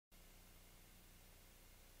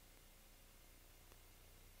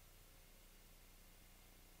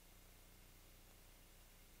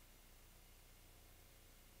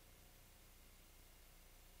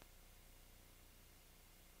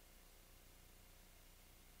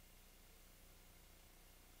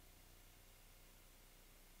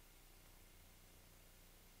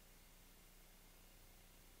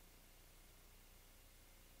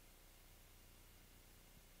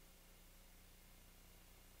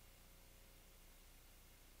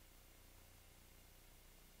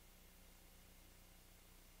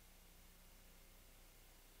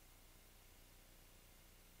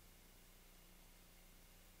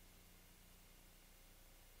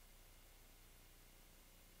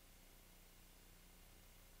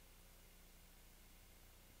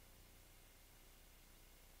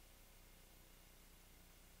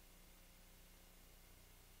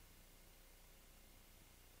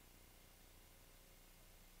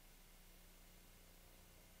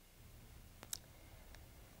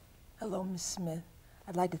Hello, Ms. Smith.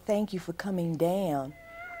 I'd like to thank you for coming down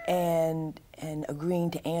and agreeing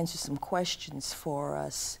to answer some questions for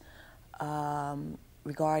us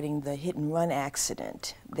regarding the hit and run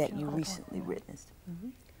accident that you recently witnessed. Mm-hmm.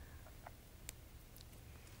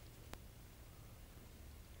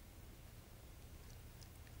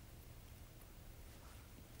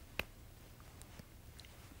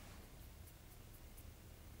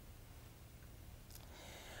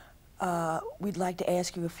 We'd like to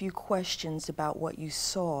ask you a few questions about what you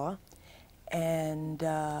saw, and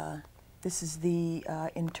this is the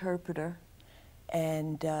interpreter,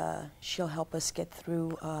 and she'll help us get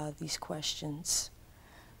through these questions.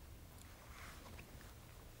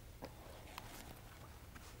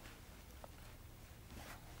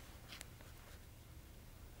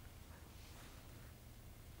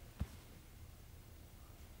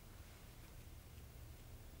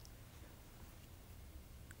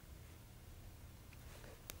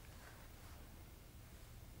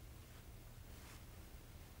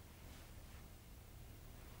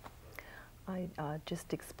 I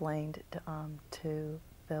just explained to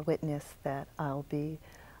the witness that I'll be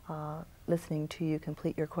listening to you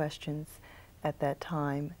complete your questions at that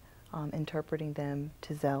time, interpreting them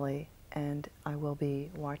to Zelly, and I will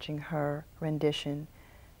be watching her rendition,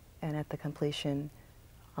 and at the completion,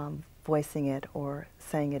 voicing it or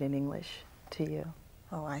saying it in English to you.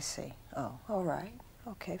 Oh, I see. Oh, all right.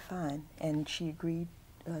 Okay, fine. And she agreed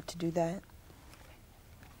to do that?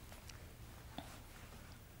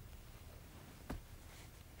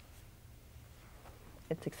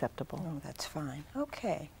 It's acceptable. Oh, that's fine.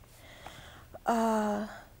 Okay.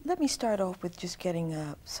 Let me start off with just getting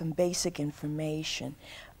some basic information.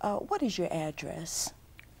 What is your address?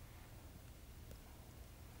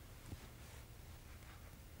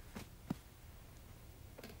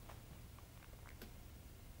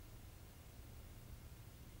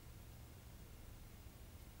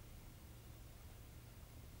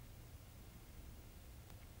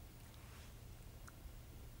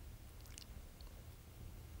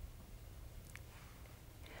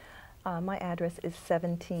 My address is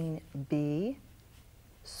 17B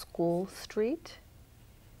School Street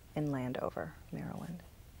in Landover, Maryland.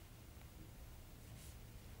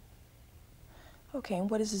 Okay, and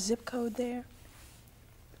what is the zip code there?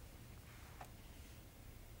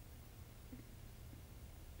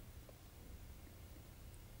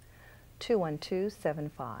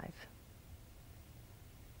 (21275).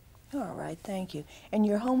 All right, thank you. And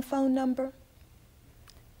your home phone number?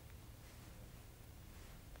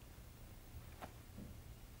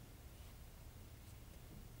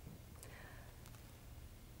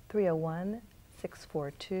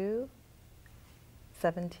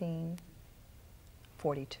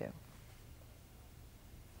 (301-642-1742).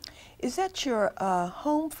 Is that your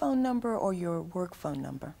home phone number or your work phone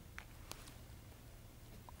number?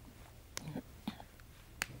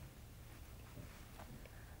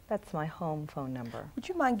 That's my home phone number. Would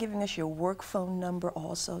you mind giving us your work phone number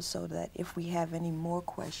also, so that if we have any more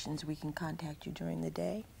questions, we can contact you during the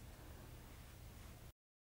day?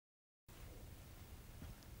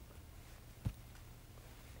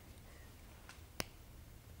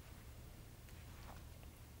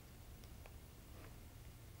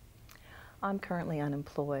 I'm currently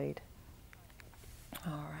unemployed.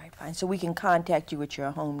 All right, fine. So we can contact you with your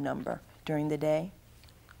home number during the day?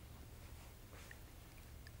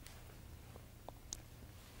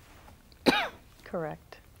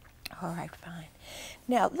 Correct. All right, fine.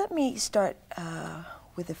 Now, let me start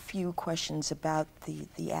with a few questions about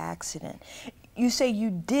the accident. You say you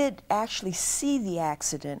did actually see the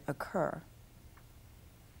accident occur.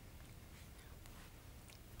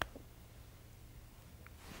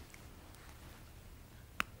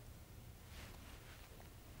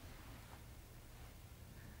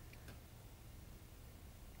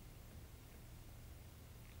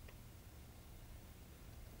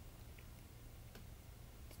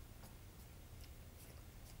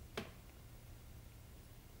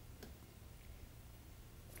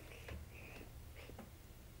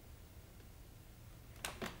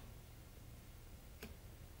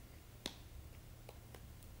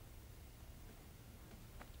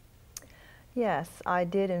 Yes, I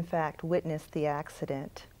did in fact witness the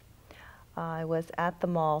accident. I was at the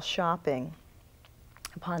mall shopping.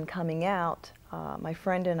 Upon coming out, my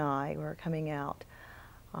friend and I were coming out.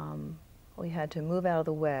 We had to move out of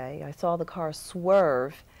the way. I saw the car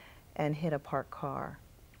swerve and hit a parked car.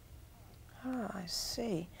 Oh, I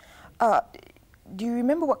see. Do you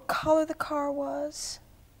remember what color the car was?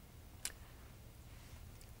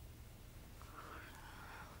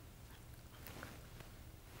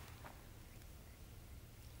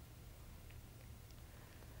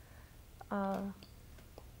 The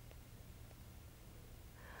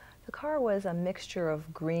car was a mixture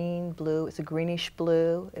of green, blue. It's a greenish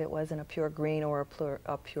blue. It wasn't a pure green or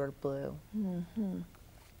a pure blue. Mm-hmm.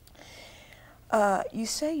 You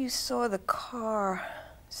say you saw the car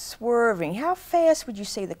swerving. How fast would you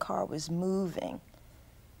say the car was moving?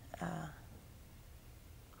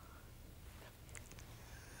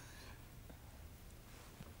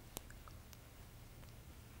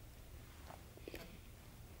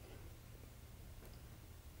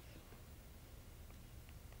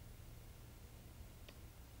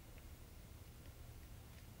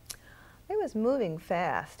 It was moving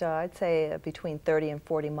fast. I'd say between 30 and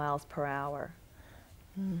 40 miles per hour.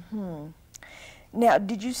 Mm-hmm. Now,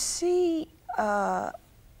 did you see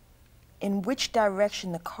in which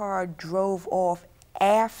direction the car drove off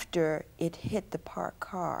after it hit the parked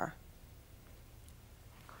car?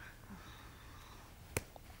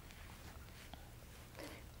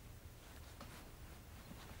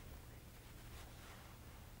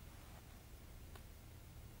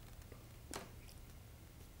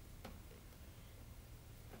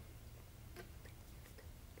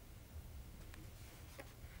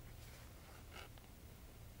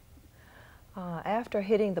 After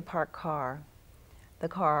hitting the parked car, the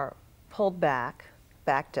car pulled back,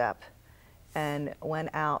 backed up, and went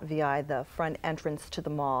out via the front entrance to the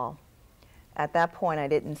mall. At that point, I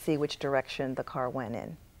didn't see which direction the car went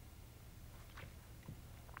in.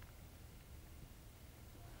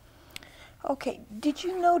 Okay, did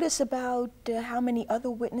you notice about how many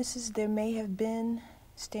other witnesses there may have been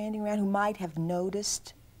standing around who might have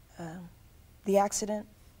noticed the accident?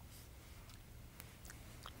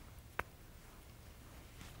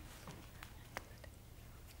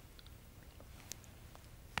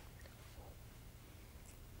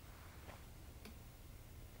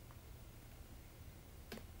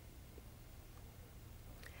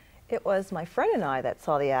 It was my friend and I that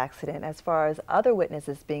saw the accident. As far as other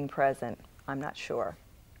witnesses being present, I'm not sure.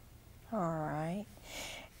 All right.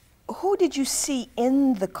 Who did you see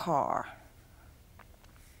in the car?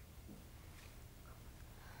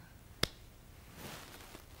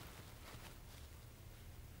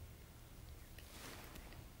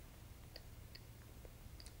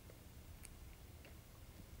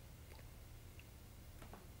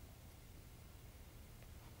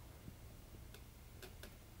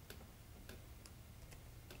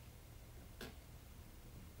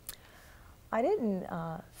 I didn't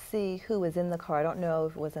see who was in the car. I don't know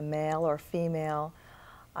if it was a male or female.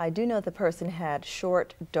 I do know the person had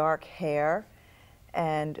short, dark hair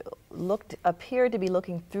and appeared to be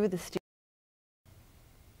looking through the steering.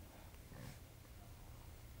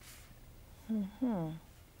 Mm-hmm.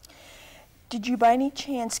 Did you by any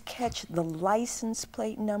chance catch the license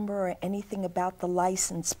plate number or anything about the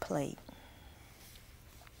license plate?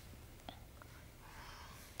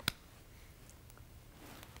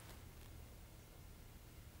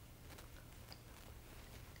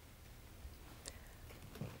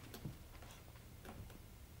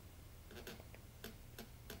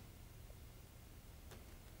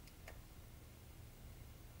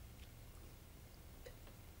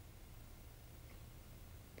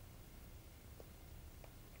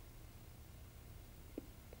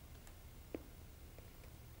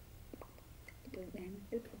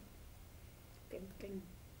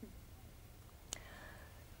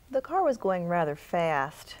 The car was going rather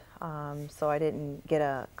fast, so I didn't get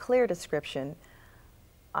a clear description.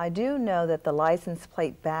 I do know that the license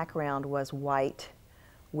plate background was white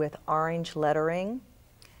with orange lettering.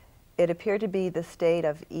 It appeared to be the state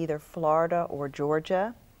of either Florida or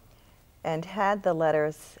Georgia and had the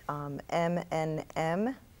letters M and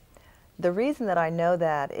M. The reason that I know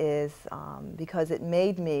that is because it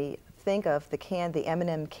made me think of the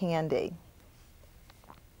M&M candy.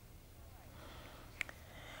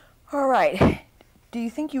 All right. Do you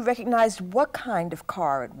think you recognized what kind of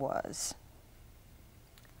car it was?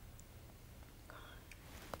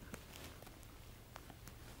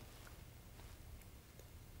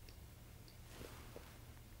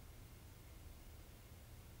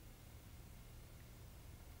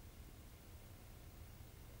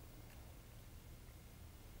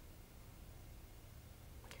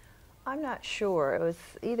 I'm not sure. It was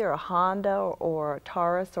either a Honda or a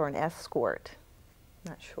Taurus or an Escort.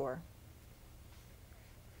 Not sure.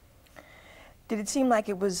 Did it seem like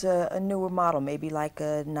it was a newer model, maybe like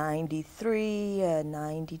a 93, a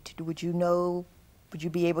 92? Would you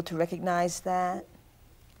be able to recognize that?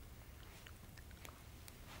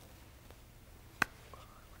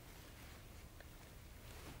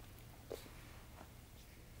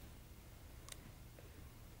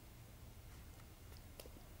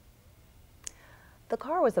 The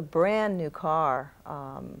car was a brand new car,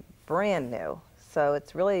 brand new. So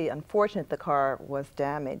it's really unfortunate the car was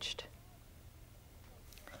damaged.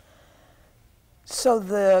 So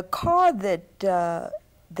the car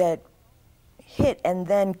that hit and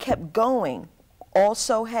then kept going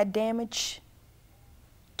also had damage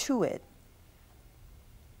to it?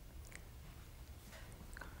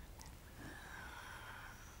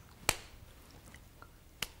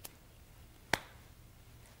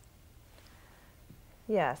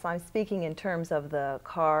 Yes, I'm speaking in terms of the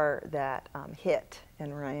car that hit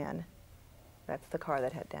and ran. That's the car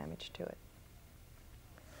that had damage to it.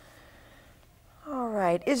 All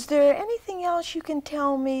right. Is there anything else you can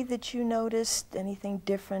tell me that you noticed? Anything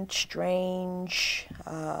different, strange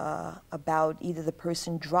about either the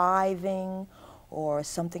person driving or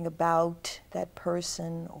something about that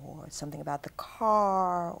person or something about the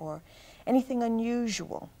car or anything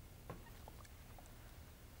unusual?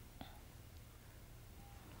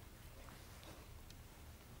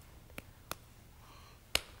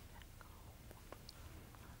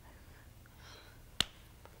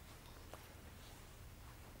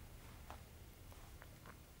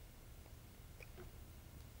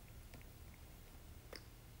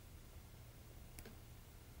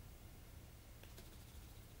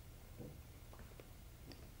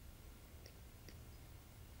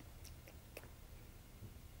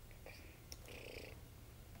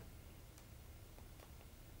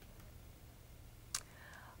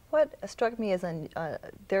 What struck me as,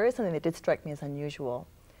 there is something that did strike me as unusual.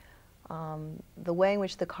 The way in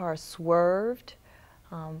which the car swerved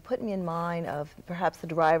put me in mind of perhaps the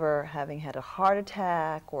driver having had a heart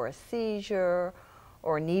attack or a seizure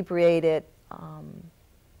or inebriated.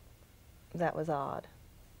 That was odd.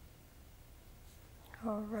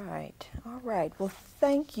 All right, all right. Well,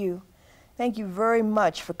 thank you. Thank you very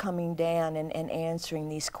much for coming down and answering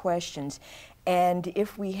these questions. And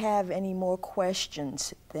if we have any more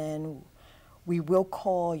questions, then we will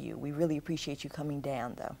call you. We really appreciate you coming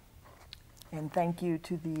down, though. And thank you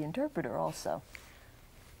to the interpreter also.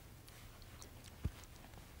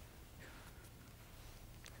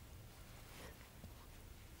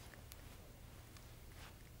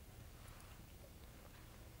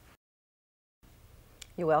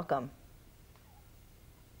 You're welcome.